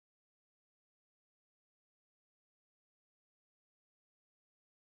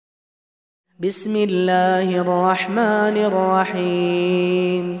بسم الله الرحمن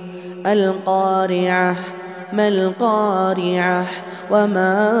الرحيم. القارعة. ما القارعة؟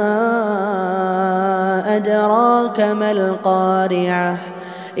 وما أدراك ما القارعة؟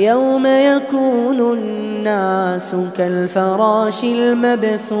 يوم يكون الناس كالفراش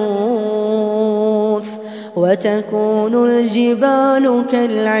المبثوث وتكون الجبال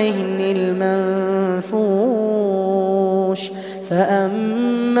كالعهن المنفوش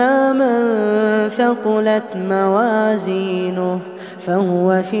فأما من ثقلت موازينه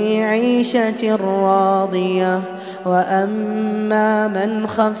فهو في عيشة راضية وأما من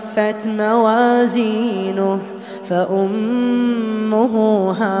خفت موازينه فأمه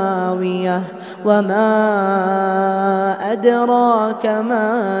هاوية وما أدراك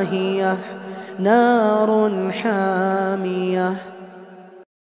ما هي نار حامية.